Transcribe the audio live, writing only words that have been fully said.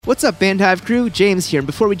What's up, Bandhive crew? James here, and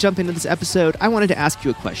before we jump into this episode, I wanted to ask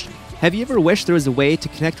you a question. Have you ever wished there was a way to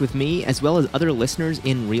connect with me as well as other listeners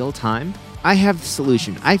in real time? I have the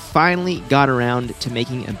solution. I finally got around to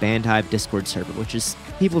making a Bandhive Discord server, which is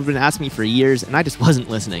people have been asking me for years, and I just wasn't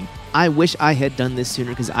listening. I wish I had done this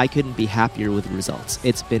sooner because I couldn't be happier with the results.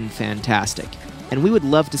 It's been fantastic, and we would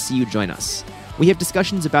love to see you join us. We have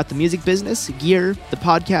discussions about the music business, gear, the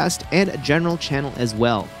podcast, and a general channel as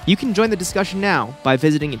well. You can join the discussion now by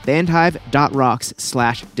visiting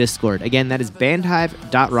bandhive.rocks/discord. Again, that is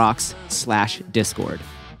bandhive.rocks/discord.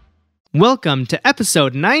 Welcome to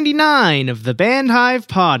episode 99 of the Bandhive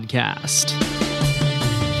Podcast.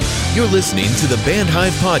 You're listening to the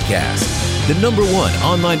Bandhive Podcast, the #1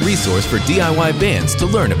 online resource for DIY bands to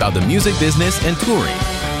learn about the music business and touring.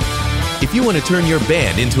 If you want to turn your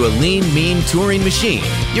band into a lean, mean touring machine,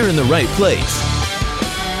 you're in the right place.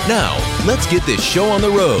 Now, let's get this show on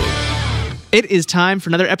the road. It is time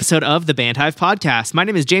for another episode of the Bandhive Podcast. My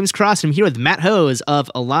name is James Cross, and I'm here with Matt Hose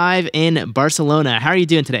of Alive in Barcelona. How are you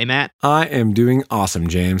doing today, Matt? I am doing awesome,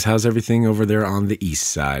 James. How's everything over there on the east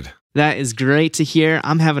side? That is great to hear.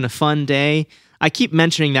 I'm having a fun day. I keep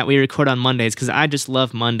mentioning that we record on Mondays because I just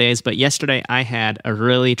love Mondays, but yesterday I had a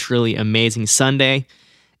really, truly amazing Sunday.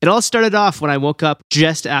 It all started off when I woke up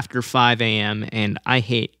just after 5 a.m., and I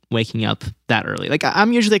hate waking up that early. Like,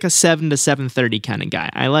 I'm usually like a 7 to 7:30 kind of guy.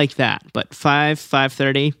 I like that, but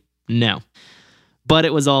 5:30, no. But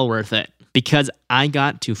it was all worth it because I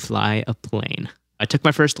got to fly a plane. I took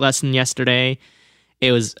my first lesson yesterday.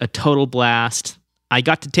 It was a total blast. I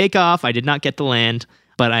got to take off. I did not get to land,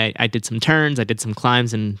 but I did some turns. I did some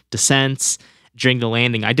climbs and descents. During the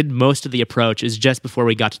landing, I did most of the approach. It was just before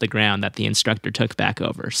we got to the ground that the instructor took back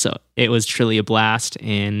over. So it was truly a blast,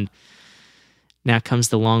 and now comes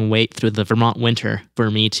the long wait through the Vermont winter for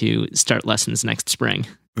me to start lessons next spring.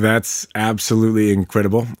 That's absolutely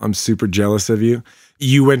incredible. I'm super jealous of you.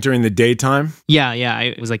 You went during the daytime? Yeah,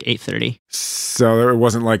 it was like 8:30. So there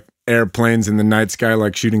wasn't like airplanes in the night sky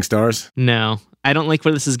like shooting stars? No. I don't like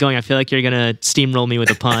where this is going. I feel like you're going to steamroll me with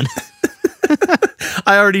a pun.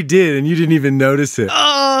 I already did, and you didn't even notice it.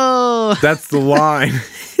 Oh! That's the line.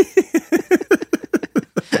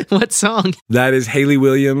 What song? That is Hayley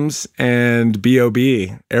Williams and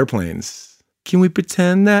B.O.B., Airplanes. Can we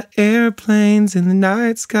pretend that airplanes in the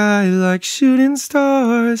night sky like shooting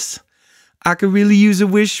stars? I could really use a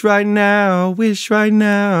wish right now, wish right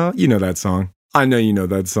now. You know that song. I know you know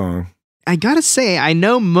that song. I gotta say, I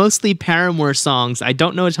know mostly Paramore songs. I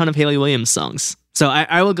don't know a ton of Hayley Williams songs. So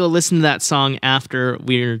I will go listen to that song after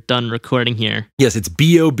we're done recording here. Yes, it's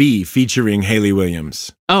B.O.B. featuring Hayley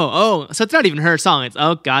Williams. Oh, so it's not even her song. It's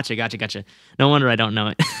gotcha. No wonder I don't know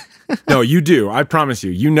it. No, you do. I promise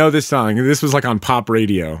you. You know this song. This was like on pop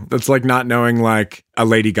radio. That's like not knowing like a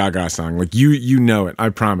Lady Gaga song. Like you know it. I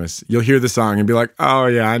promise. You'll hear the song and be like, oh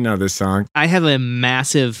yeah, I know this song. I have a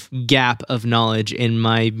massive gap of knowledge in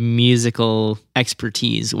my musical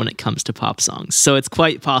expertise when it comes to pop songs. So it's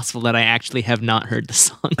quite possible that I actually have not heard the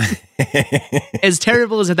song. As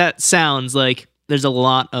terrible as that sounds, like there's a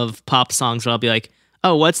lot of pop songs where I'll be like,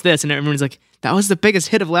 oh, what's this? And everyone's like, that was the biggest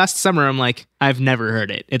hit of last summer. I'm like, I've never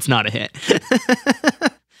heard it. It's not a hit.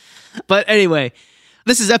 But anyway,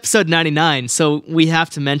 this is episode 99, so we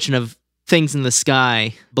have to mention of things in the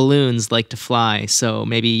sky. Balloons like to fly, so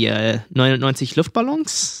maybe 99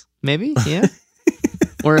 Luftballons? Maybe, yeah?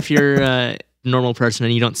 Or if you're a normal person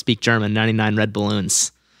and you don't speak German, 99 red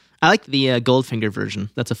balloons. I like the Goldfinger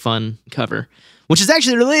version. That's a fun cover, which is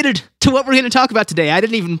actually related to what we're going to talk about today. I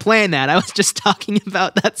didn't even plan that. I was just talking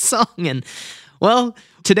about that song. And, well,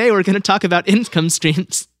 today we're going to talk about income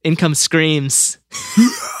screams. Today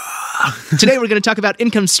we're going to talk about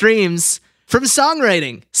income streams from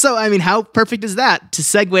songwriting. So, I mean, how perfect is that to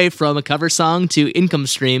segue from a cover song to income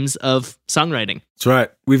streams of songwriting? That's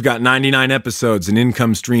right. We've got 99 episodes and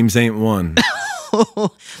income streams ain't one.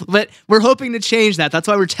 But we're hoping to change that. That's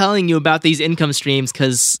why we're telling you about these income streams,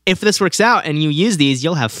 because if this works out and you use these,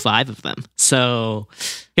 you'll have 5 of them. So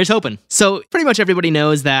here's hoping. So pretty much everybody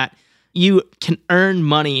knows that you can earn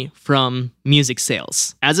money from music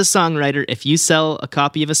sales. As a songwriter, if you sell a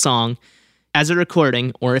copy of a song as a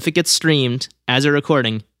recording, or if it gets streamed as a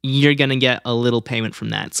recording, you're going to get a little payment from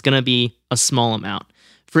that. It's going to be a small amount.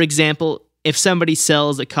 For example, if somebody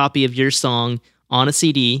sells a copy of your song on a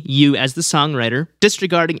CD, you as the songwriter,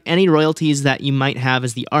 disregarding any royalties that you might have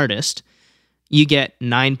as the artist, you get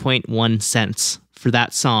 9.1 cents for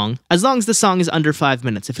that song, as long as the song is under 5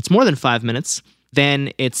 minutes. If it's more than 5 minutes,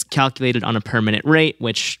 then it's calculated on a per minute rate,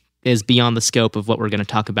 which is beyond the scope of what we're going to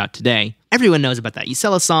talk about today. Everyone knows about that. You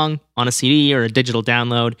sell a song on a CD or a digital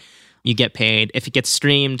download, you get paid. If it gets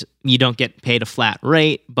streamed, you don't get paid a flat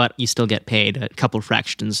rate, but you still get paid a couple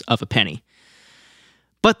fractions of a penny.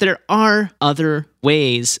 But there are other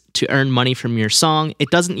ways to earn money from your song. It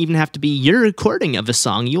doesn't even have to be your recording of a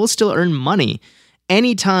song. You will still earn money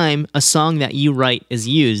anytime a song that you write is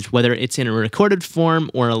used, whether it's in a recorded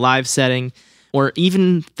form or a live setting, or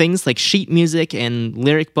even things like sheet music and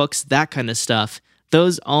lyric books, that kind of stuff.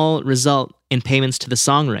 Those all result in payments to the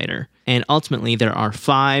songwriter. And ultimately, there are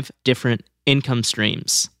 5 different income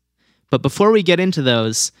streams. But before we get into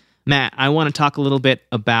those, Matt, I want to talk a little bit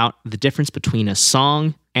about the difference between a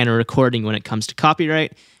song and a recording when it comes to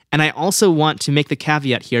copyright. And I also want to make the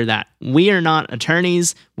caveat here that we are not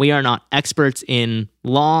attorneys. We are not experts in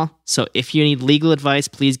law. So if you need legal advice,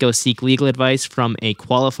 please go seek legal advice from a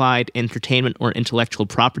qualified entertainment or intellectual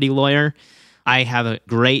property lawyer. I have a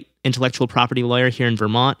great intellectual property lawyer here in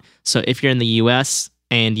Vermont. So if you're in the US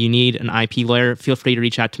and you need an IP lawyer, feel free to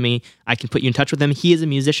reach out to me. I can put you in touch with him. He is a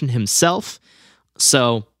musician himself.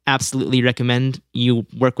 So absolutely recommend you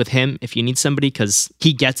work with him if you need somebody because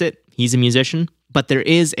he gets it. He's a musician. But there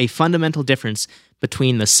is a fundamental difference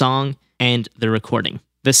between the song and the recording.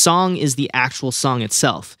 The song is the actual song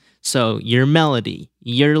itself. So your melody,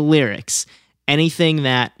 your lyrics, anything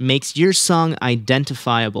that makes your song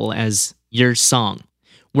identifiable as your song.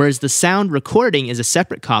 Whereas the sound recording is a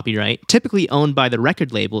separate copyright, typically owned by the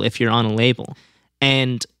record label if you're on a label.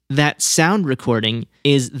 And that sound recording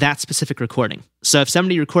is that specific recording. So if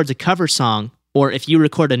somebody records a cover song, or if you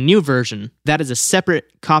record a new version, that is a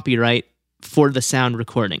separate copyright for the sound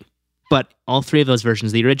recording. But all 3 of those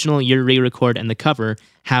versions, the original, your re-record, and the cover,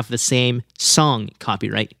 have the same song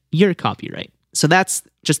copyright, your copyright. So that's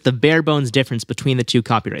just the bare bones difference between the 2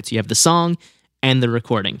 copyrights. You have the song and the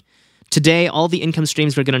recording. Today, all the income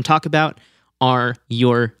streams we're going to talk about are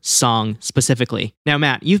your song specifically. Now,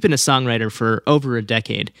 Matt, you've been a songwriter for over a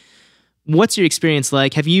decade. What's your experience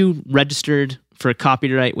like? Have you registered for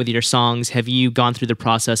copyright with your songs? Have you gone through the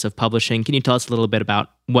process of publishing? Can you tell us a little bit about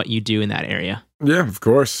what you do in that area? Yeah, of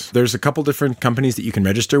course. There's a couple different companies that you can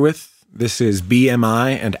register with. This is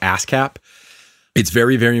BMI and ASCAP. It's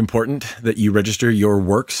very, very important that you register your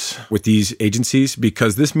works with these agencies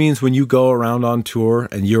because this means when you go around on tour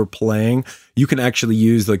and you're playing, you can actually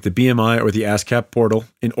use like the BMI or the ASCAP portal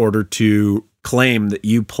in order to claim that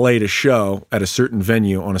you played a show at a certain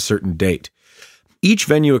venue on a certain date. Each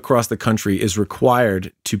venue across the country is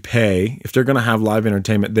required to pay, if they're going to have live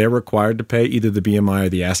entertainment, they're required to pay either the BMI or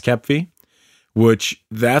the ASCAP fee, which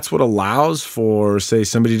that's what allows for, say,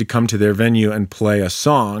 somebody to come to their venue and play a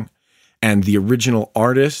song and the original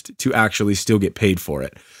artist to actually still get paid for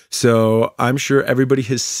it. So I'm sure everybody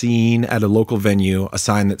has seen at a local venue a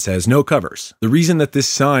sign that says no covers. The reason that this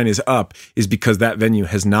sign is up is because that venue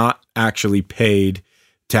has not actually paid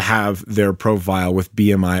to have their profile with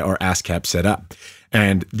BMI or ASCAP set up.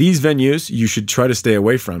 And these venues you should try to stay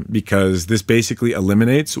away from because this basically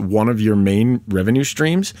eliminates one of your main revenue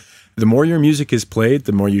streams. The more your music is played,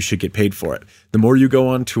 the more you should get paid for it. The more you go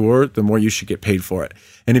on tour, the more you should get paid for it.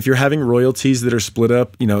 And if you're having royalties that are split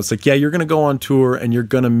up, it's like, yeah, you're going to go on tour and you're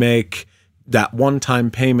going to make that one-time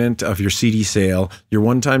payment of your CD sale, your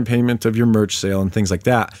one-time payment of your merch sale and things like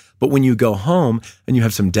that. But when you go home and you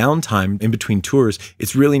have some downtime in between tours,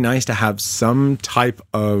 it's really nice to have some type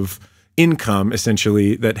of income,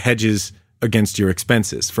 essentially, that hedges against your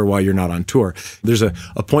expenses for while you're not on tour. There's a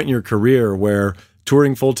point in your career where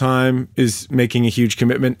touring full-time is making a huge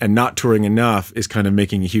commitment and not touring enough is kind of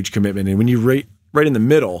making a huge commitment. And when you right in the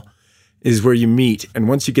middle is where you meet. And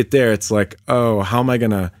once you get there, it's like, oh, how am I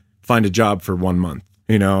going to find a job for 1 month?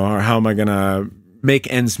 Or how am I going to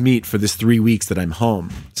make ends meet for this 3 weeks that I'm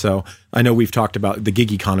home? So I know we've talked about the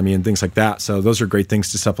gig economy and things like that. So those are great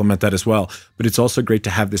things to supplement that as well. But it's also great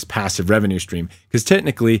to have this passive revenue stream because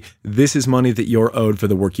technically this is money that you're owed for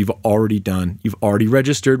the work you've already done. You've already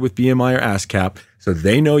registered with BMI or ASCAP. So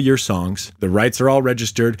they know your songs. The rights are all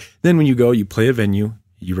registered. Then when you go, you play a venue,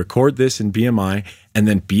 you record this in BMI, and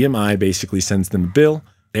then BMI basically sends them a bill.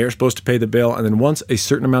 They're supposed to pay the bill. And then once a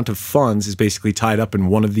certain amount of funds is basically tied up in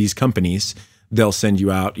one of these companies, they'll send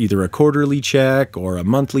you out either a quarterly check or a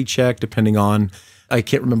monthly check, depending on, I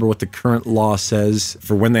can't remember what the current law says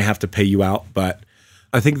for when they have to pay you out, but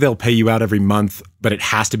I think they'll pay you out every month, but it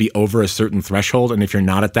has to be over a certain threshold. And if you're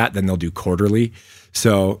not at that, then they'll do quarterly.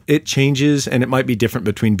 So it changes, and it might be different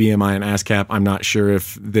between BMI and ASCAP. I'm not sure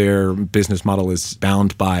if their business model is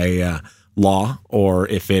bound by law or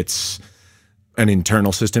if it's an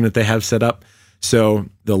internal system that they have set up. So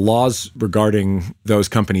the laws regarding those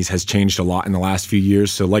companies has changed a lot in the last few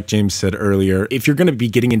years. So like James said earlier, if you're going to be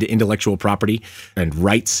getting into intellectual property and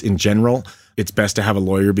rights in general, it's best to have a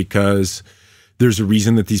lawyer because There's a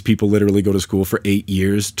reason that these people literally go to school for 8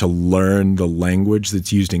 years to learn the language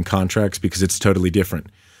that's used in contracts, because it's totally different.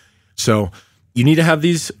 So you need to have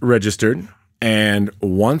these registered. And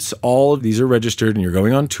once all of these are registered and you're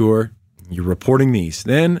going on tour, you're reporting these.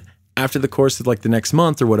 Then after the course of like the next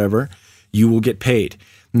month or whatever, you will get paid.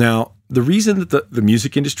 Now, the reason that the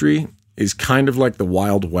music industry is kind of like the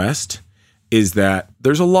Wild West is that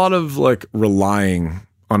there's a lot of like relying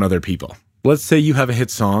on other people. Let's say you have a hit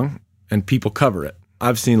song and people cover it.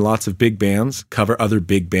 I've seen lots of big bands cover other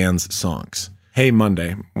big bands' songs. Hey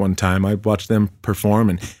Monday, one time I watched them perform,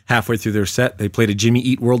 and halfway through their set, they played a Jimmy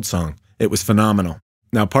Eat World song. It was phenomenal.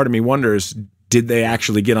 Now, part of me wonders, did they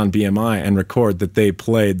actually get on BMI and record that they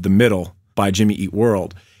played The Middle by Jimmy Eat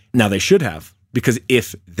World? Now, they should have, because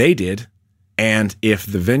if they did, and if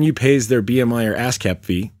the venue pays their BMI or ASCAP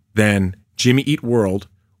fee, then Jimmy Eat World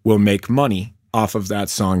will make money off of that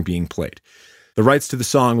song being played. The rights to the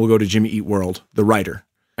song will go to Jimmy Eat World, the writer,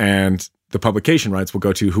 and the publication rights will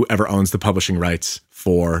go to whoever owns the publishing rights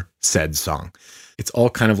for said song. It's all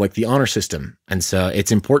kind of like the honor system. And so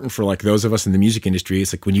it's important for like those of us in the music industry.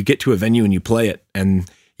 It's like when you get to a venue and you play it and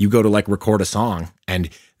you go to like record a song and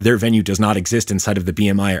their venue does not exist inside of the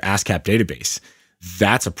BMI or ASCAP database,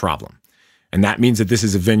 that's a problem. And that means that this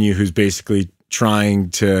is a venue who's basically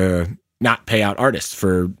trying to not pay out artists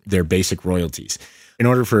for their basic royalties. In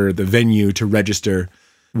order for the venue to register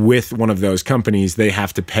with one of those companies, they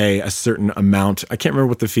have to pay a certain amount. I can't remember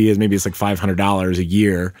what the fee is. Maybe it's like $500 a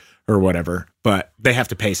year or whatever, but they have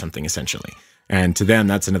to pay something essentially. And to them,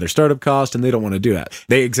 that's another startup cost, and they don't want to do that.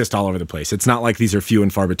 They exist all over the place. It's not like these are few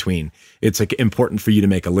and far between. It's like important for you to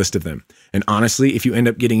make a list of them. And honestly, if you end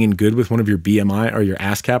up getting in good with one of your BMI or your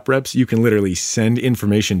ASCAP reps, you can literally send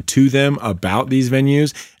information to them about these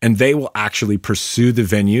venues, and they will actually pursue the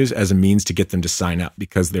venues as a means to get them to sign up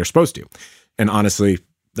because they're supposed to. And honestly,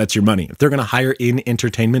 that's your money. If they're going to hire in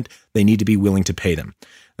entertainment, they need to be willing to pay them.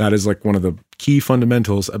 That is like one of the key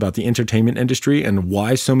fundamentals about the entertainment industry, and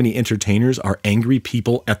why so many entertainers are angry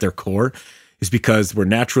people at their core is because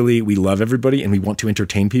we love everybody and we want to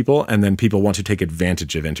entertain people, and then people want to take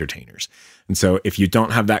advantage of entertainers. And so if you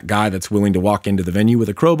don't have that guy that's willing to walk into the venue with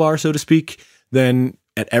a crowbar, so to speak, then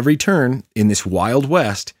at every turn in this Wild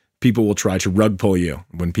West, people will try to rug pull you.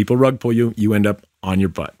 When people rug pull you, you end up on your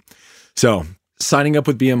butt. So signing up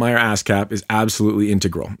with BMI or ASCAP is absolutely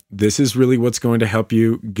integral. This is really what's going to help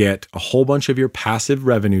you get a whole bunch of your passive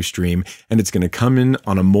revenue stream, and it's going to come in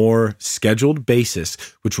on a more scheduled basis,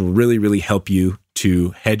 which will really, really help you to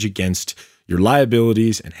hedge against your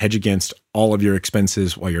liabilities and hedge against all of your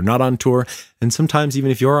expenses while you're not on tour. And sometimes even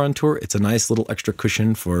if you're on tour, it's a nice little extra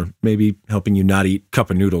cushion for maybe helping you not eat cup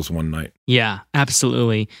of noodles one night. Yeah,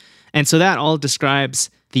 absolutely. And so that all describes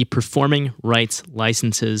the performing rights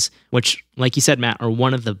licenses, which, like you said, Matt, are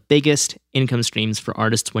one of the biggest income streams for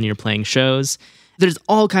artists when you're playing shows. There's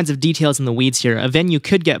all kinds of details in the weeds here. A venue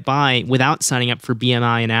could get by without signing up for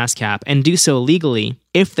BMI and ASCAP and do so legally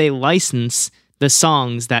if they license the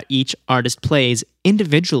songs that each artist plays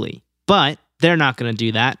individually. But they're not going to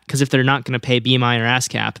do that, because if they're not going to pay BMI or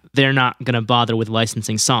ASCAP, they're not going to bother with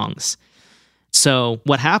licensing songs. So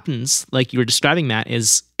what happens, like you were describing, Matt,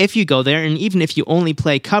 is if you go there and even if you only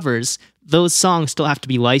play covers, those songs still have to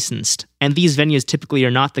be licensed. And these venues typically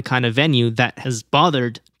are not the kind of venue that has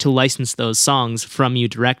bothered to license those songs from you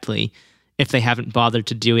directly if they haven't bothered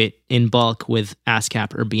to do it in bulk with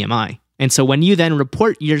ASCAP or BMI. And so when you then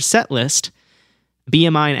report your set list,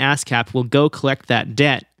 BMI and ASCAP will go collect that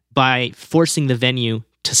debt by forcing the venue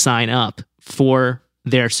to sign up for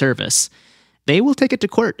their service. They will take it to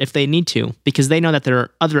court if they need to, because they know that there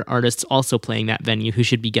are other artists also playing that venue who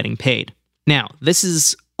should be getting paid. Now, this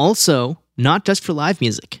is also not just for live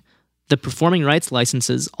music. The performing rights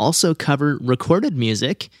licenses also cover recorded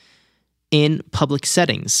music in public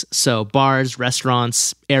settings. So bars,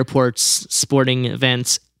 restaurants, airports, sporting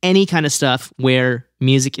events, any kind of stuff where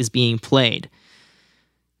music is being played.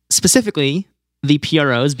 Specifically, the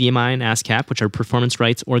PROs, BMI and ASCAP, which are performance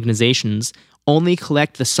rights organizations, only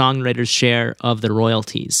collect the songwriter's share of the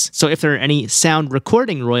royalties. So if there are any sound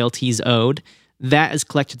recording royalties owed, that is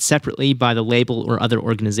collected separately by the label or other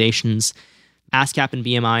organizations. ASCAP and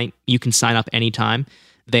BMI, you can sign up anytime.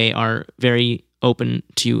 They are very open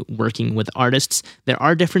to working with artists. There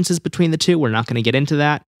are differences between the two. We're not going to get into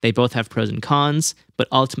that. They both have pros and cons, but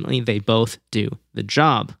ultimately they both do the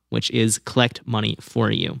job, which is collect money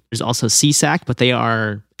for you. There's also SESAC, but they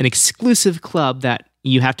are an exclusive club that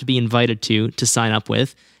you have to be invited to sign up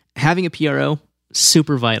with. Having a PRO,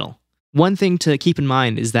 super vital. One thing to keep in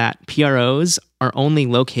mind is that PROs are only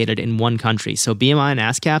located in one country. So BMI and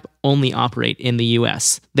ASCAP only operate in the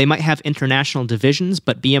US. They might have international divisions,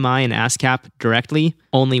 but BMI and ASCAP directly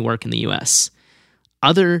only work in the US.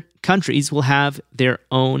 Other countries will have their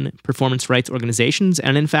own performance rights organizations,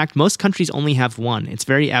 and in fact, most countries only have one. It's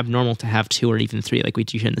very abnormal to have two or even three like we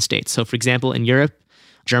do here in the States. So for example, in Europe,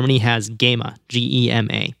 Germany has GEMA,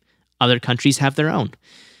 G-E-M-A. Other countries have their own.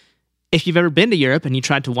 If you've ever been to Europe and you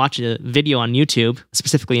tried to watch a video on YouTube,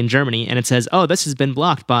 specifically in Germany, and it says, oh, this has been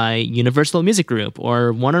blocked by Universal Music Group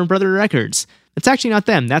or Warner Brother Records, it's actually not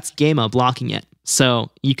them. That's GEMA blocking it. So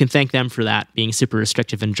you can thank them for that, being super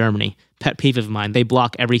restrictive in Germany. Pet peeve of mine, they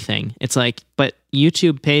block everything. It's like, but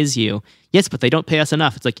YouTube pays you. Yes, but they don't pay us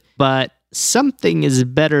enough. It's like, but something is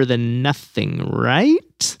better than nothing,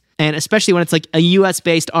 right? And especially when it's like a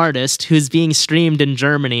US-based artist who's being streamed in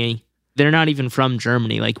Germany. They're not even from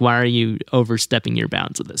Germany. Like, why are you overstepping your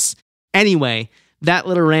bounds with this? Anyway, that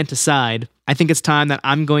little rant aside, I think it's time that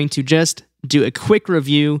I'm going to just do a quick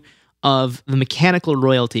review of the mechanical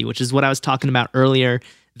royalty, which is what I was talking about earlier.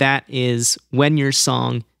 That is when your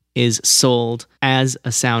song is sold as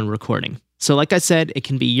a sound recording. So like I said, it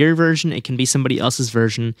can be your version, it can be somebody else's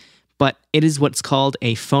version, but it is what's called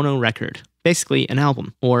a phonorecord. Basically an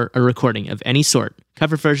album or a recording of any sort,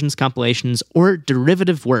 cover versions, compilations, or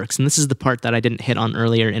derivative works. And this is the part that I didn't hit on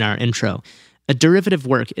earlier in our intro. A derivative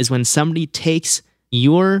work is when somebody takes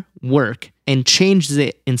your work and changes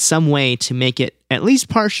it in some way to make it at least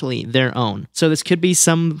partially their own. So this could be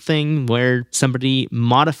something where somebody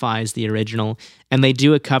modifies the original and they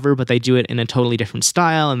do a cover, but they do it in a totally different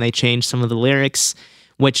style and they change some of the lyrics,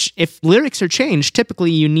 which if lyrics are changed,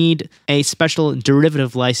 typically you need a special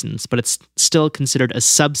derivative license, but it's still considered a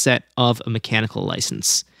subset of a mechanical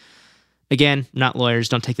license. Again, not lawyers,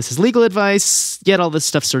 don't take this as legal advice. Get all this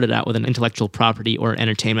stuff sorted out with an intellectual property or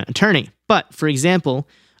entertainment attorney. But, for example,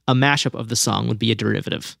 a mashup of the song would be a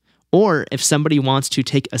derivative. Or if somebody wants to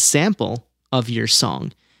take a sample of your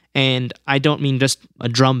song, and I don't mean just a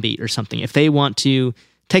drum beat or something, if they want to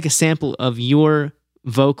take a sample of your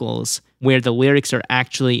vocals where the lyrics are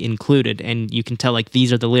actually included and you can tell like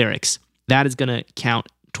these are the lyrics, that is going to count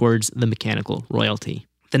towards the mechanical royalty.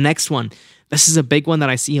 The next one, this is a big one that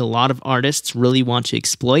I see a lot of artists really want to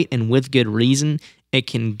exploit, and with good reason. It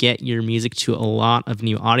can get your music to a lot of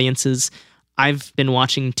new audiences. I've been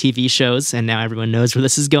watching TV shows, and now everyone knows where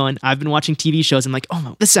this is going. I've been watching TV shows, and I'm like,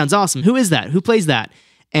 oh, this sounds awesome. Who is that? Who plays that?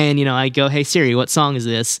 And, I go, hey, Siri, what song is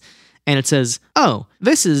this? And it says, oh,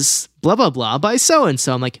 this is blah, blah, blah by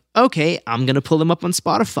so-and-so. I'm like, okay, I'm going to pull them up on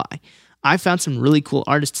Spotify. I found some really cool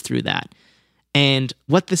artists through that. And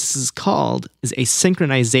what this is called is a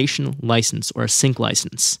synchronization license or a sync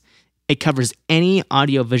license. It covers any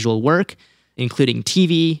audiovisual work, including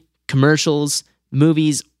TV, commercials,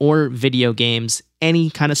 movies, or video games, any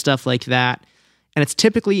kind of stuff like that. And it's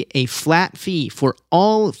typically a flat fee for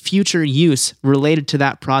all future use related to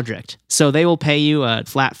that project. So they will pay you a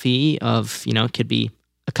flat fee of, it could be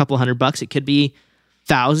a couple $100, it could be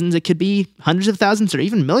thousands, it could be hundreds of thousands, or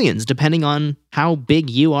even millions, depending on how big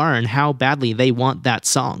you are and how badly they want that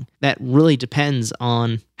song. That really depends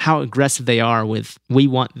on how aggressive they are with, we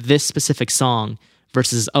want this specific song,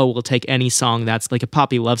 versus, oh, we'll take any song that's like a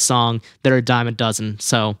poppy love song. They're a dime a dozen,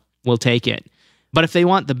 so we'll take it. But if they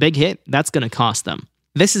want the big hit, that's going to cost them.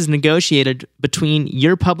 This is negotiated between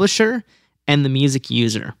your publisher and the music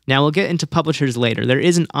user. Now, we'll get into publishers later. There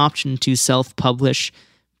is an option to self-publish,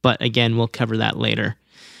 but again, we'll cover that later.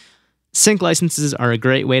 Sync licenses are a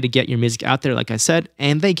great way to get your music out there, like I said,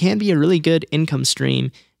 and they can be a really good income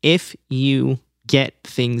stream if you get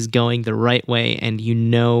things going the right way and you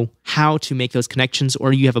know how to make those connections,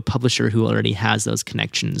 or you have a publisher who already has those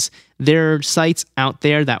connections. There are sites out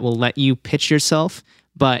there that will let you pitch yourself,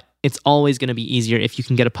 but it's always going to be easier if you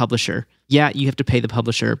can get a publisher. Yeah, you have to pay the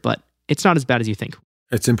publisher, but it's not as bad as you think.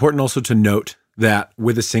 It's important also to note that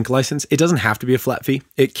with a sync license, it doesn't have to be a flat fee.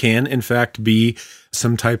 It can, in fact, be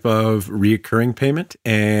some type of reoccurring payment.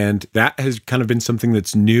 And that has kind of been something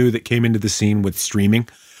that's new that came into the scene with streaming.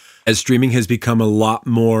 As streaming has become a lot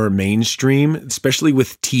more mainstream, especially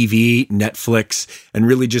with TV, Netflix, and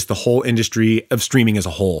really just the whole industry of streaming as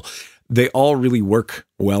a whole. They all really work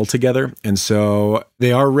well together. And so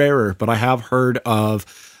they are rarer, but I have heard of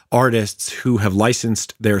artists who have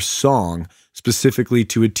licensed their song specifically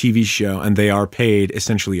to a TV show, and they are paid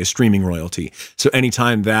essentially a streaming royalty. So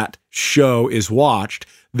anytime that show is watched,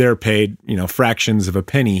 they're paid, fractions of a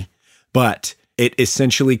penny, but it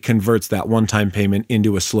essentially converts that one-time payment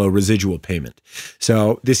into a slow residual payment.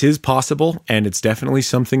 So this is possible, and it's definitely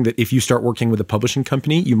something that if you start working with a publishing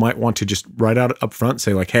company, you might want to just write out up front,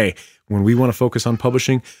 say like, hey, when we want to focus on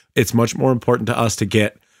publishing, it's much more important to us to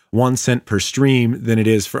get 1 cent per stream than it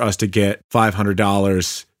is for us to get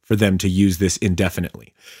 $500 for them to use this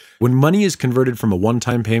indefinitely. When money is converted from a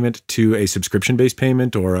one-time payment to a subscription-based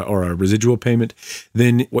payment or a residual payment,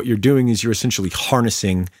 then what you're doing is you're essentially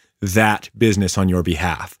harnessing that business on your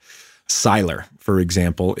behalf. Siler, for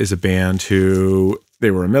example, is a band who,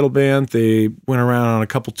 they were a metal band. They went around on a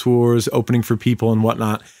couple tours, opening for people and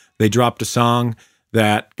whatnot. They dropped a song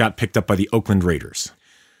that got picked up by the Oakland Raiders.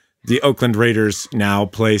 The Oakland Raiders now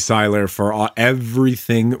play Siler for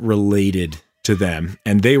everything related to them,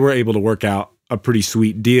 and they were able to work out a pretty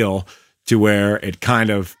sweet deal to where it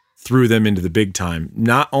kind of threw them into the big time,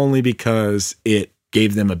 not only because it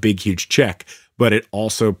gave them a big, huge check, but it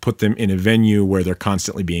also put them in a venue where they're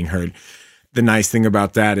constantly being heard. The nice thing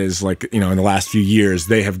about that is, like, in the last few years,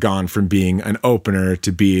 they have gone from being an opener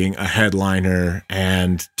to being a headliner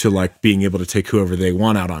and to like being able to take whoever they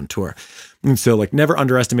want out on tour. And so like never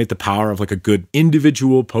underestimate the power of like a good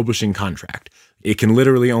individual publishing contract. It can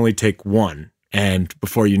literally only take one. And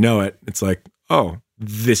before you know it, it's like, oh,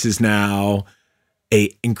 this is now a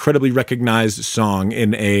incredibly recognized song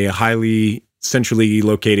in a highly centrally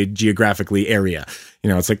located geographically area.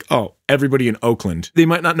 It's like, oh, everybody in Oakland, they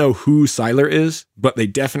might not know who Siler is, but they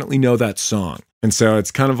definitely know that song. And so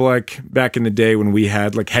it's kind of like back in the day when we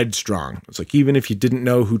had like Headstrong. It's like, even if you didn't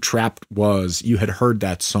know who Trapped was, you had heard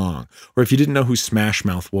that song. Or if you didn't know who Smash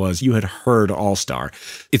Mouth was, you had heard All Star.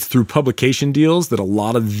 It's through publication deals that a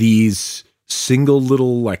lot of these single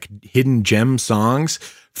little like hidden gem songs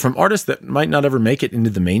from artists that might not ever make it into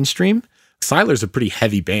the mainstream. Siler's a pretty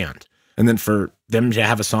heavy band. And then for them to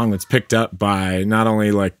have a song that's picked up by not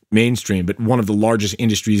only like mainstream, but one of the largest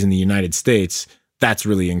industries in the United States, that's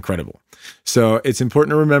really incredible. So it's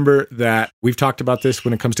important to remember that we've talked about this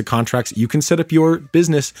when it comes to contracts. You can set up your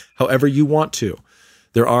business however you want to.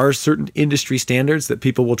 There are certain industry standards that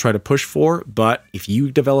people will try to push for, but if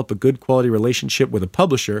you develop a good quality relationship with a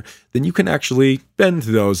publisher, then you can actually bend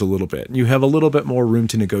those a little bit. You have a little bit more room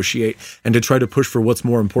to negotiate and to try to push for what's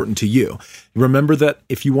more important to you. Remember that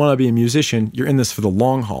if you want to be a musician, you're in this for the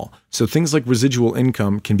long haul. So things like residual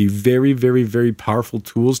income can be very, very, very powerful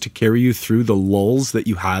tools to carry you through the lulls that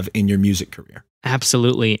you have in your music career.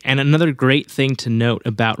 Absolutely. And another great thing to note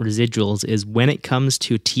about residuals is when it comes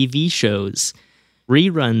to TV shows,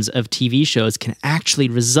 reruns of TV shows can actually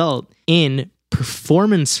result in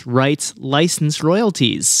performance rights license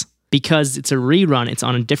royalties. Because it's a rerun, it's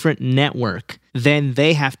on a different network, then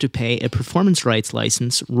they have to pay a performance rights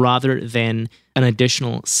license rather than an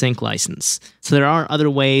additional sync license. So there are other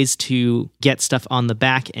ways to get stuff on the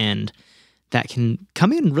back end that can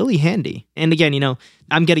come in really handy. And again,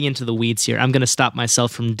 I'm getting into the weeds here. I'm going to stop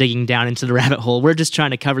myself from digging down into the rabbit hole. We're just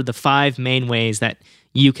trying to cover the 5 main ways that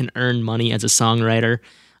you can earn money as a songwriter.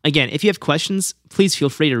 Again, if you have questions, please feel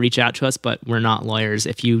free to reach out to us, but we're not lawyers.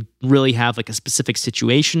 If you really have like a specific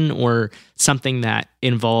situation or something that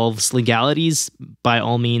involves legalities, by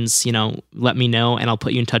all means, let me know and I'll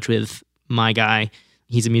put you in touch with my guy.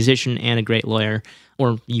 He's a musician and a great lawyer,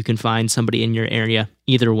 or you can find somebody in your area.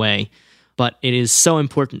 Either way. But it is so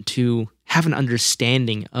important to have an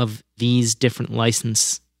understanding of these different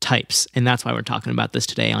license types. And that's why we're talking about this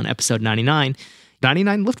today on episode 99.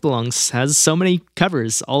 99 Luftballons has so many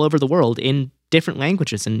covers all over the world in different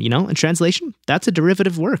languages. And, a translation, that's a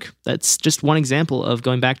derivative work. That's just one example of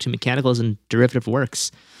going back to mechanicals and derivative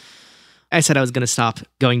works. I said I was going to stop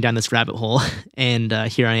going down this rabbit hole, and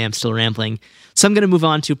here I am still rambling. So I'm going to move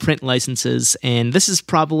on to print licenses. And this is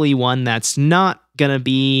probably one that's not going to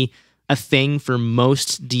be a thing for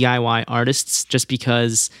most DIY artists just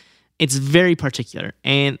because it's very particular.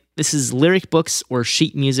 And this is lyric books or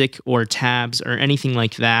sheet music or tabs or anything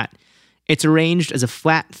like that. It's arranged as a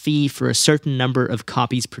flat fee for a certain number of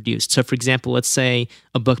copies produced. So for example, let's say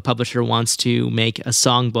a book publisher wants to make a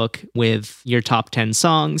songbook with your top 10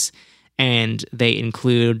 songs, and they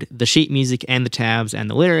include the sheet music and the tabs and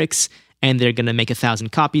the lyrics, and they're going to make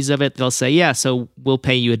 1,000 copies of it. They'll say, yeah, so we'll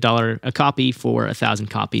pay you $1 a copy for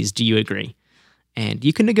 1,000 copies. Do you agree? And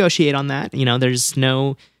you can negotiate on that. There's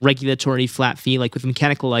no regulatory flat fee. Like with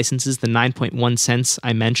mechanical licenses, the 9.1 cents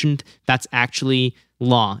I mentioned, that's actually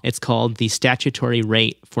law. It's called the statutory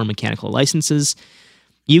rate for mechanical licenses.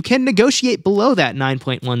 You can negotiate below that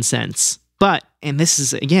 9.1 cents. But, and this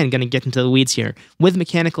is, again, going to get into the weeds here, with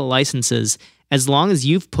mechanical licenses, as long as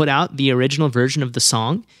you've put out the original version of the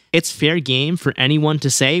song, it's fair game for anyone to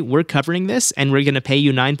say, we're covering this and we're going to pay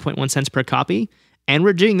you 9.1 cents per copy, and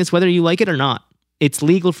we're doing this whether you like it or not. It's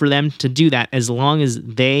legal for them to do that as long as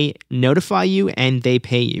they notify you and they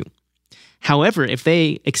pay you. However, if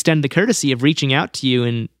they extend the courtesy of reaching out to you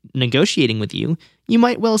and negotiating with you, you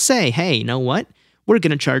might well say, hey, you know what? We're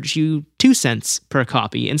going to charge you 2 cents per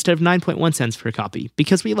copy instead of 9.1 cents per copy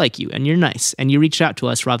because we like you and you're nice and you reached out to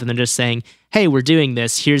us rather than just saying, hey, we're doing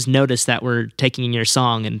this. Here's notice that we're taking your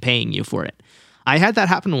song and paying you for it. I had that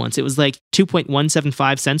happen once. It was like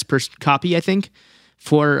 2.175 cents per copy, I think,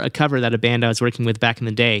 for a cover that a band I was working with back in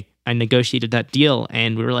the day. I negotiated that deal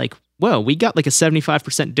and we were like, whoa, we got like a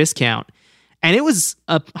 75% discount. And it was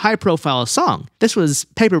a high-profile song. This was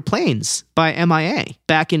Paper Planes by MIA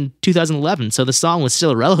back in 2011, so the song was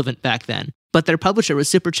still relevant back then. But their publisher was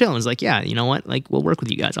super chill and was like, yeah, you know what? Like, we'll work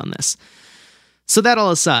with you guys on this. So that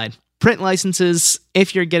all aside, print licenses,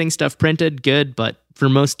 if you're getting stuff printed, good, but for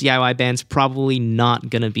most DIY bands, probably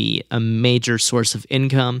not going to be a major source of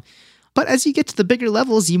income. But as you get to the bigger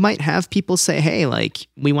levels, you might have people say, hey, like,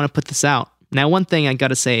 we want to put this out. Now, one thing I got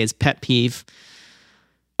to say is pet peeve.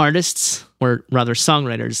 Artists, or rather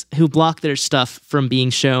songwriters, who block their stuff from being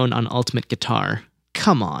shown on Ultimate Guitar.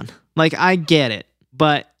 Come on. Like, I get it.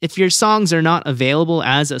 But if your songs are not available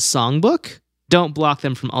as a songbook, don't block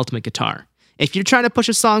them from Ultimate Guitar. If you're trying to push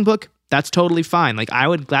a songbook, that's totally fine. Like, I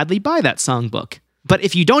would gladly buy that songbook. But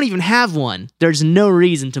if you don't even have one, there's no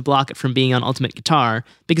reason to block it from being on Ultimate Guitar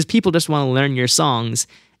because people just want to learn your songs.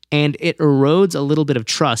 And it erodes a little bit of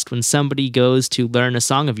trust when somebody goes to learn a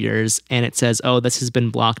song of yours and it says, oh, this has been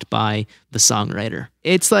blocked by the songwriter.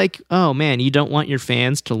 It's like, oh man, you don't want your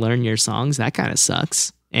fans to learn your songs? That kind of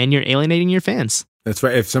sucks. And you're alienating your fans. That's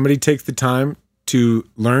right. If somebody takes the time to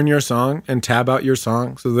learn your song and tab out your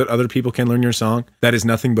song so that other people can learn your song, that is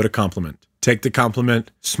nothing but a compliment. Take the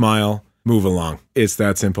compliment, smile, move along. It's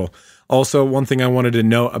that simple. Also, one thing I wanted to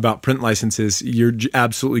note about print licenses, you're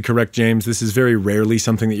absolutely correct, James. This is very rarely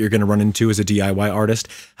something that you're going to run into as a DIY artist.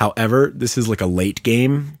 However, this is like a late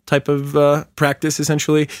game type of practice,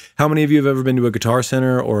 essentially. How many of you have ever been to a Guitar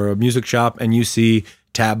Center or a music shop and you see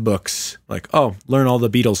tab books like, oh, learn all the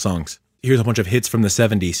Beatles songs. Here's a bunch of hits from the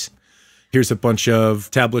 70s. Here's a bunch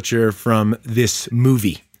of tablature from this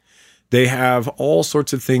movie. They have all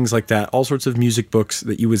sorts of things like that, all sorts of music books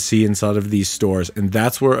that you would see inside of these stores. And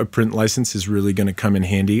that's where a print license is really going to come in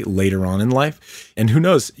handy later on in life. And who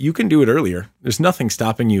knows, you can do it earlier. There's nothing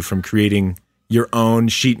stopping you from creating your own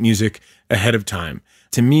sheet music ahead of time.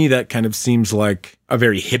 To me, that kind of seems like a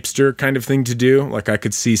very hipster kind of thing to do. Like I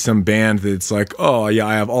could see some band that's like, oh yeah,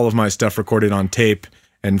 I have all of my stuff recorded on tape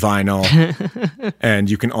and vinyl.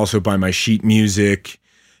 And you can also buy my sheet music.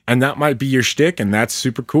 And that might be your shtick, and that's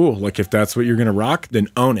super cool. Like, if that's what you're going to rock, then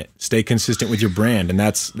own it. Stay consistent with your brand, and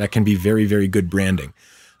that can be very, very good branding.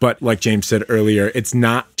 But like James said earlier, it's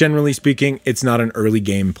not, generally speaking, it's not an early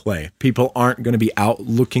game play. People aren't going to be out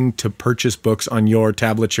looking to purchase books on your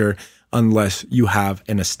tablature unless you have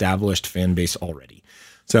an established fan base already.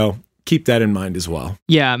 So keep that in mind as well.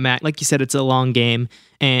 Yeah, Matt, like you said, it's a long game,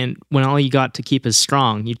 and when all you got to keep is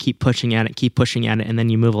strong, you keep pushing at it, and then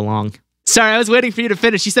you move along. Sorry, I was waiting for you to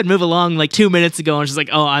finish. You said move along like 2 minutes ago, and she's like,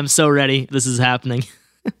 oh, I'm so ready. This is happening.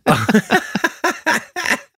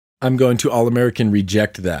 I'm going to All-American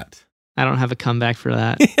reject that. I don't have a comeback for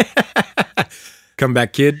that.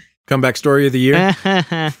 Comeback kid? Comeback story of the year?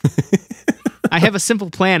 I have a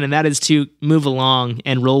simple plan, and that is to move along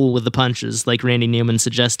and roll with the punches, like Randy Newman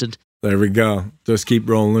suggested. There we go. Just keep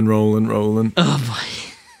rolling. Oh,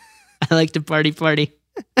 boy. I like to party.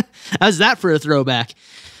 How's that for a throwback?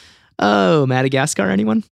 Oh, Madagascar,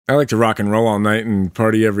 anyone? I like to rock and roll all night and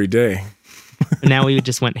party every day. Now we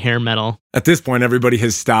just went hair metal. At this point, everybody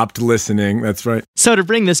has stopped listening. That's right. So to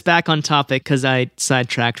bring this back on topic, because I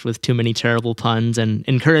sidetracked with too many terrible puns and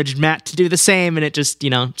encouraged Matt to do the same, and it just,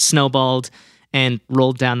 snowballed and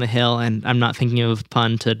rolled down the hill, and I'm not thinking of a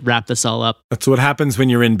pun to wrap this all up. That's what happens when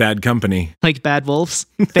you're in bad company. Like Bad Wolves.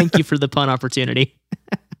 Thank you for the pun opportunity.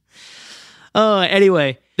 Oh,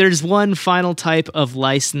 anyway, there's one final type of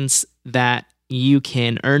license that you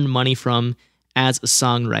can earn money from as a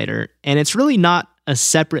songwriter. And it's really not a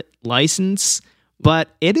separate license, but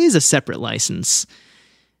it is a separate license.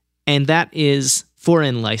 And that is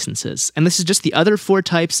foreign licenses. And this is just the other 4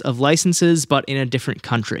 types of licenses, but in a different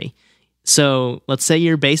country. So let's say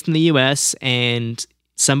you're based in the US and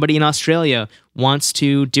somebody in Australia wants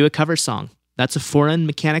to do a cover song. That's a foreign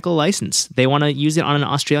mechanical license. They want to use it on an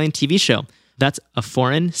Australian TV show. That's a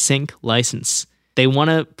foreign sync license. They want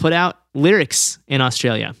to put out lyrics in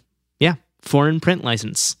Australia. Yeah, foreign print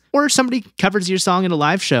license. Or somebody covers your song in a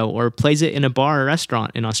live show or plays it in a bar or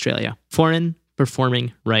restaurant in Australia. Foreign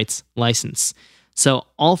performing rights license. So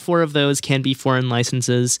all 4 of those can be foreign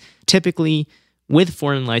licenses. Typically, With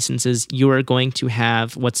foreign licenses, you are going to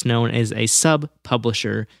have what's known as a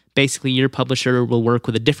sub-publisher. Basically, your publisher will work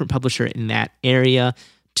with a different publisher in that area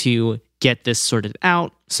to get this sorted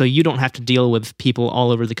out, so you don't have to deal with people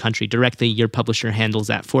all over the country directly. Your publisher handles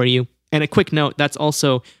that for you. And a quick note, that's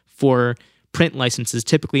also for print licenses.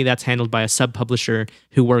 Typically, that's handled by a sub-publisher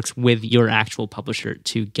who works with your actual publisher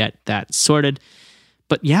to get that sorted.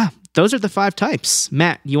 But yeah, those are the 5 types.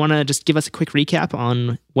 Matt, you want to just give us a quick recap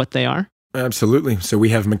on what they are? Absolutely. So we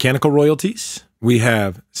have mechanical royalties. We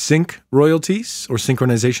have sync royalties or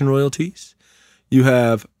synchronization royalties. You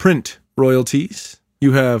have print royalties.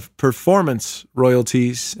 You have performance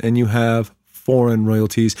royalties. And you have foreign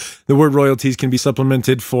royalties. The word royalties can be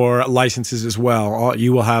supplemented for licenses as well.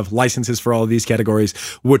 You will have licenses for all of these categories,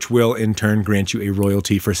 which will in turn grant you a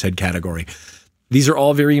royalty for said category. These are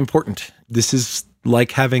all very important. This is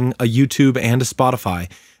like having a YouTube and a Spotify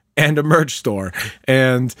and a merch store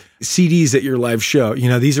and CDs at your live show.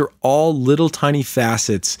 These are all little tiny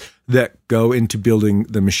facets that go into building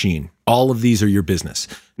the machine. All of these are your business.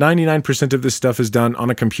 99% of this stuff is done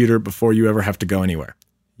on a computer before you ever have to go anywhere.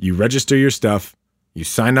 You register your stuff, you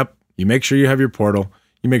sign up, you make sure you have your portal,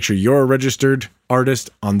 you make sure you're a registered artist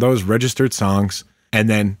on those registered songs, and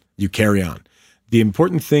then you carry on. The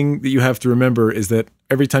important thing that you have to remember is that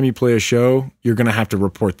every time you play a show, you're going to have to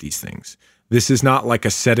report these things. This is not like a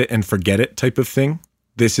set it and forget it type of thing.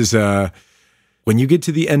 This is when you get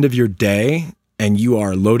to the end of your day and you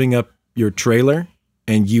are loading up your trailer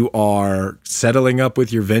and you are settling up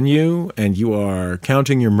with your venue and you are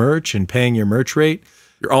counting your merch and paying your merch rate,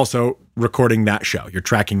 you're also recording that show. You're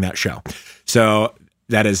tracking that show. So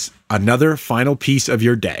that is another final piece of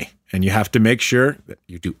your day. And you have to make sure that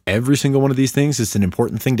you do every single one of these things. It's an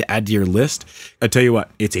important thing to add to your list. I tell you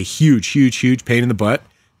what, it's a huge, huge, huge pain in the butt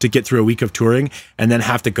to get through a week of touring and then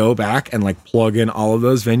have to go back and plug in all of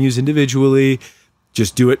those venues individually.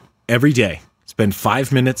 Just do it every day. Spend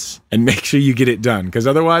 5 minutes and make sure you get it done. Because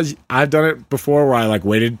otherwise, I've done it before where I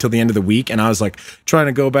waited till the end of the week and I was trying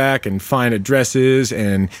to go back and find addresses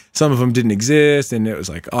and some of them didn't exist. And it was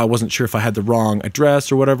I wasn't sure if I had the wrong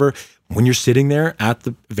address or whatever. When you're sitting there at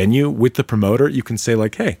the venue with the promoter, you can say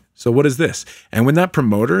hey, so what is this? And when that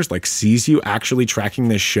promoter sees you actually tracking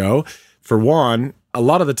this show, for one, a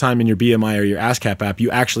lot of the time in your BMI or your ASCAP app, you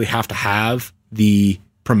actually have to have the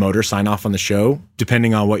promoter sign off on the show,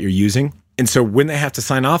 depending on what you're using. And so when they have to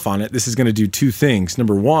sign off on it, this is going to do 2 things.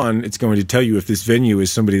 Number one, it's going to tell you if this venue is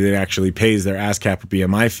somebody that actually pays their ASCAP or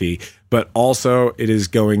BMI fee, but also it is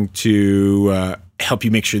going to help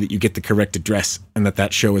you make sure that you get the correct address and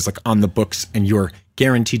that show is on the books and you're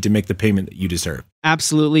guaranteed to make the payment that you deserve.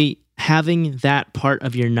 Absolutely. Having that part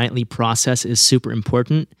of your nightly process is super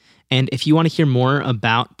important. And if you want to hear more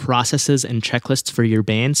about processes and checklists for your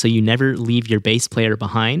band so you never leave your bass player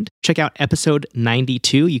behind, check out episode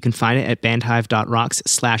 92. You can find it at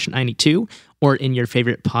bandhive.rocks/92 or in your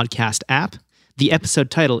favorite podcast app. The episode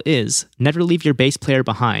title is Never Leave Your Bass Player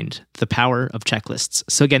Behind, The Power of Checklists.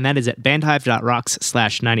 So again, that is at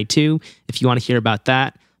bandhive.rocks/92 if you want to hear about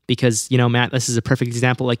that. Because, Matt, this is a perfect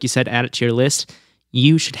example. Like you said, add it to your list.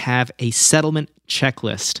 You should have a settlement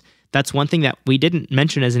checklist. That's one thing that we didn't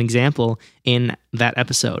mention as an example in that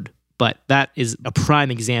episode, but that is a prime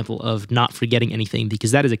example of not forgetting anything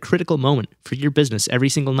because that is a critical moment for your business every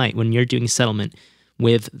single night when you're doing settlement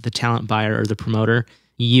with the talent buyer or the promoter.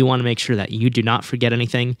 You want to make sure that you do not forget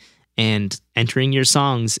anything and entering your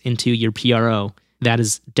songs into your PRO. That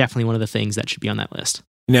is definitely one of the things that should be on that list.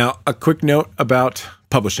 Now, a quick note about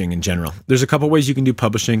publishing in general. There's a couple ways you can do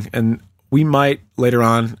publishing, and we might later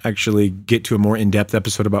on actually get to a more in-depth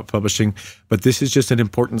episode about publishing, but this is just an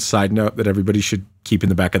important side note that everybody should keep in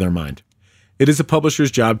the back of their mind. It is a publisher's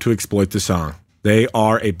job to exploit the song. They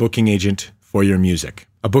are a booking agent for your music.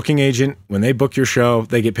 A booking agent, when they book your show,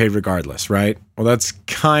 they get paid regardless, right? Well, that's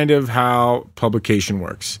kind of how publication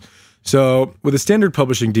works. So with a standard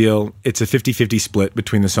publishing deal, it's a 50-50 split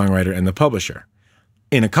between the songwriter and the publisher.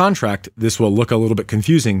 In a contract, this will look a little bit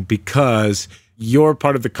confusing because your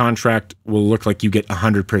part of the contract will look like you get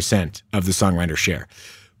 100% of the songwriter's share.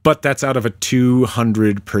 But that's out of a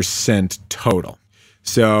 200% total.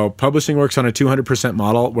 So publishing works on a 200%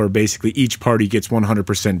 model where basically each party gets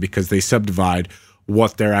 100% because they subdivide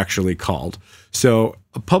what they're actually called. So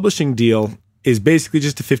a publishing deal is basically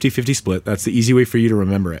just a 50-50 split. That's the easy way for you to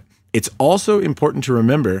remember it. It's also important to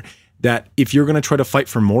remember that if you're going to try to fight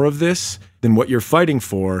for more of this, then what you're fighting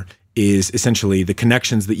for is essentially the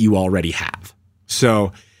connections that you already have.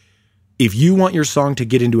 So if you want your song to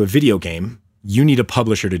get into a video game, you need a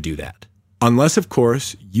publisher to do that. Unless, of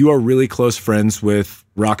course, you are really close friends with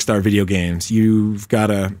Rockstar Video Games. You've got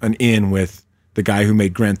an in with the guy who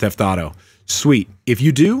made Grand Theft Auto. Sweet. If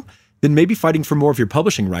you do, then maybe fighting for more of your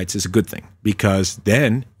publishing rights is a good thing, because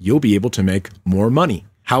then you'll be able to make more money.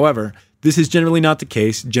 However, this is generally not the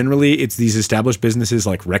case. Generally, it's these established businesses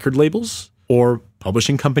like record labels or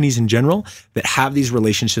publishing companies in general that have these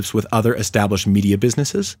relationships with other established media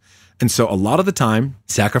businesses. And so a lot of the time,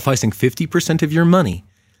 sacrificing 50% of your money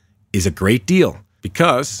is a great deal,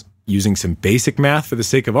 because using some basic math for the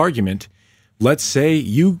sake of argument, let's say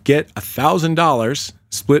you get $1,000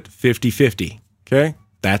 split 50-50, okay?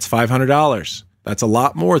 That's $500. That's a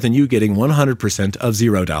lot more than you getting 100% of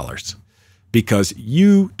 $0, because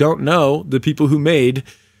you don't know the people who made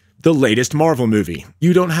the latest Marvel movie.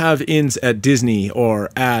 You don't have ins at Disney or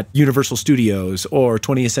at Universal Studios or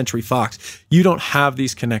 20th Century Fox. You don't have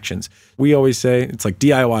these connections. We always say it's like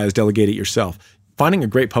DIY is delegate it yourself. Finding a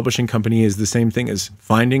great publishing company is the same thing as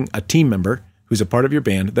finding a team member who's a part of your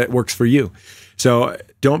band that works for you. So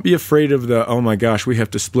don't be afraid of the, oh my gosh, we have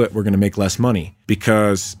to split, we're going to make less money,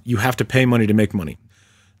 because you have to pay money to make money.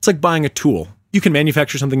 It's like buying a tool. You can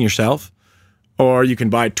manufacture something yourself, or you can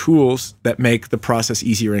buy tools that make the process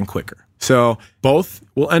easier and quicker. So both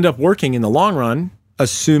will end up working in the long run,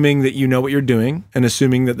 assuming that you know what you're doing and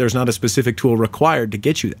assuming that there's not a specific tool required to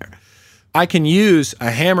get you there. I can use a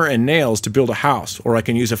hammer and nails to build a house, or I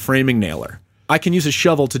can use a framing nailer. I can use a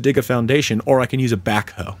shovel to dig a foundation, or I can use a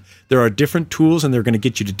backhoe. There are different tools, and they're going to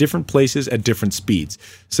get you to different places at different speeds.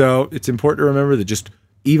 So it's important to remember that just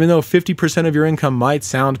even though 50% of your income might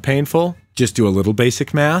sound painful, just do a little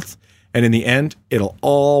basic math, and in the end, it'll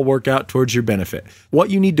all work out towards your benefit. What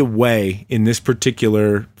you need to weigh in this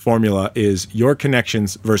particular formula is your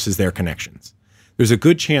connections versus their connections. There's a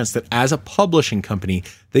good chance that as a publishing company,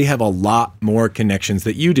 they have a lot more connections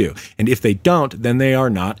that you do. And if they don't, then they are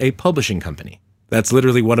not a publishing company. That's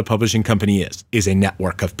literally what a publishing company is a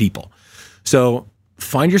network of people. So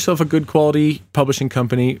find yourself a good quality publishing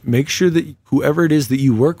company. Make sure that whoever it is that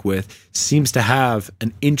you work with seems to have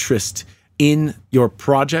an interest in your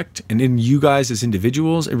project and in you guys as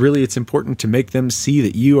individuals. And really, it's important to make them see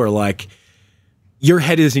that you are like, your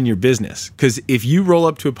head is in your business. Because if you roll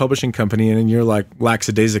up to a publishing company and you're like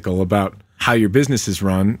lackadaisical about how your business is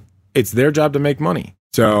run, it's their job to make money.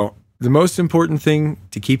 So the most important thing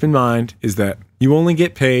to keep in mind is that you only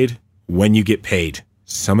get paid when you get paid.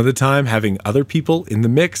 Some of the time, having other people in the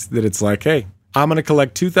mix that it's like, hey, I'm going to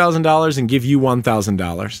collect $2,000 and give you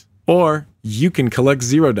 $1,000. Or you can collect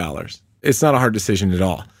 $0. It's not a hard decision at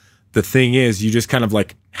all. The thing is, you just kind of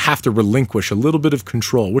like have to relinquish a little bit of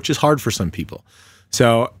control, which is hard for some people.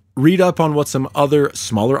 So read up on what some other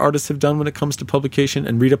smaller artists have done when it comes to publication,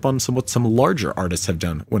 and read up on what some larger artists have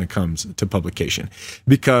done when it comes to publication,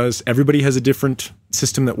 because everybody has a different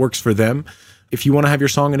system that works for them. If you want to have your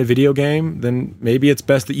song in a video game, then maybe it's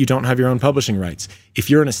best that you don't have your own publishing rights. If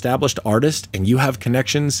you're an established artist and you have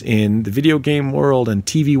connections in the video game world and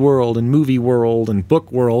TV world and movie world and book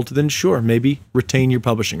world, then sure, maybe retain your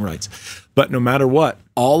publishing rights. But no matter what,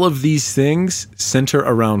 all of these things center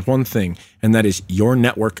around one thing, and that is your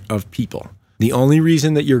network of people. The only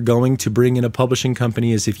reason that you're going to bring in a publishing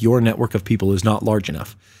company is if your network of people is not large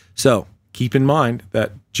enough. So keep in mind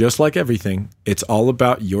that just like everything, it's all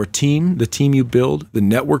about your team, the team you build, the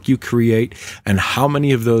network you create, and how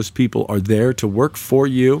many of those people are there to work for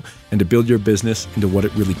you and to build your business into what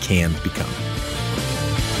it really can become.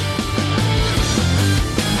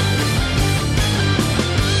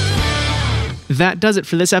 That does it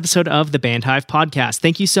for this episode of the Bandhive Podcast.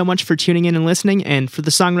 Thank you so much for tuning in and listening. And for the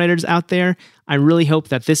songwriters out there, I really hope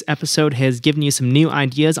that this episode has given you some new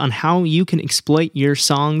ideas on how you can exploit your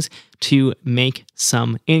songs to make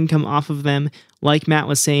some income off of them. Like Matt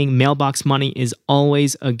was saying, mailbox money is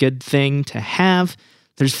always a good thing to have.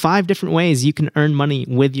 There's 5 different ways you can earn money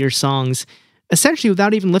with your songs, essentially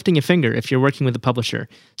without even lifting a finger if you're working with a publisher.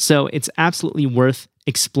 So it's absolutely worth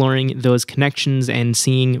exploring those connections and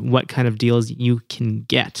seeing what kind of deals you can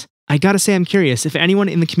get. I gotta say, I'm curious, if anyone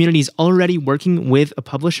in the community is already working with a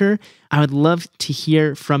publisher, I would love to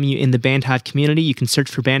hear from you in the Bandhive community. You can search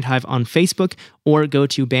for Bandhive on Facebook or go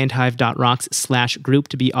to bandhive.rocks/group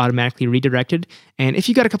to be automatically redirected. And if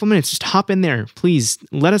you got a couple minutes, just hop in there. Please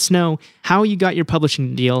let us know how you got your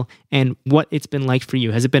publishing deal and what it's been like for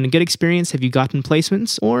you. Has it been a good experience? Have you gotten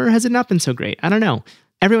placements? Or has it not been so great? I don't know.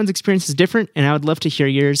 Everyone's experience is different, and I would love to hear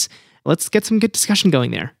yours. Let's get some good discussion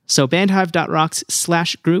going there. So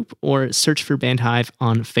bandhive.rocks/group or search for Bandhive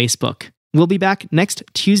on Facebook. We'll be back next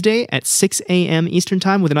Tuesday at 6 a.m. Eastern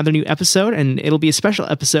Time with another new episode, and it'll be a special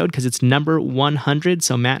episode because it's number 100,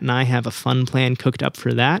 so Matt and I have a fun plan cooked up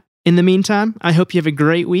for that. In the meantime, I hope you have a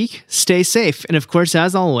great week, stay safe, and of course,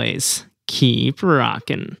 as always, keep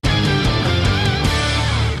rocking.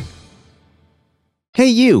 Hey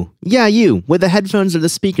you, yeah you, with the headphones or the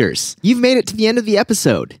speakers. You've made it to the end of the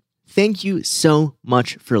episode. Thank you so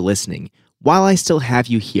much for listening. While I still have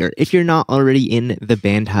you here, if you're not already in the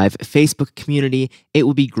Bandhive Facebook community, it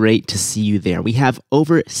would be great to see you there. We have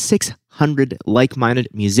over 600 like-minded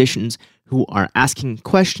musicians who are asking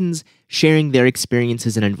questions, sharing their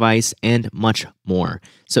experiences and advice, and much more.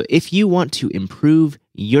 So if you want to improve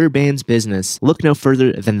your band's business, look no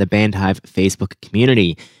further than the Bandhive Facebook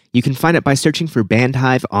community. You can find it by searching for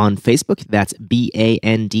Bandhive on Facebook, that's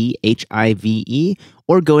BANDHIVE,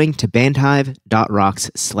 or going to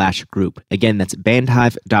bandhive.rocks/group. Again, that's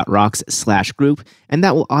bandhive.rocks/group, and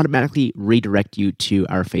that will automatically redirect you to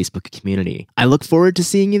our Facebook community. I look forward to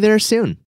seeing you there soon.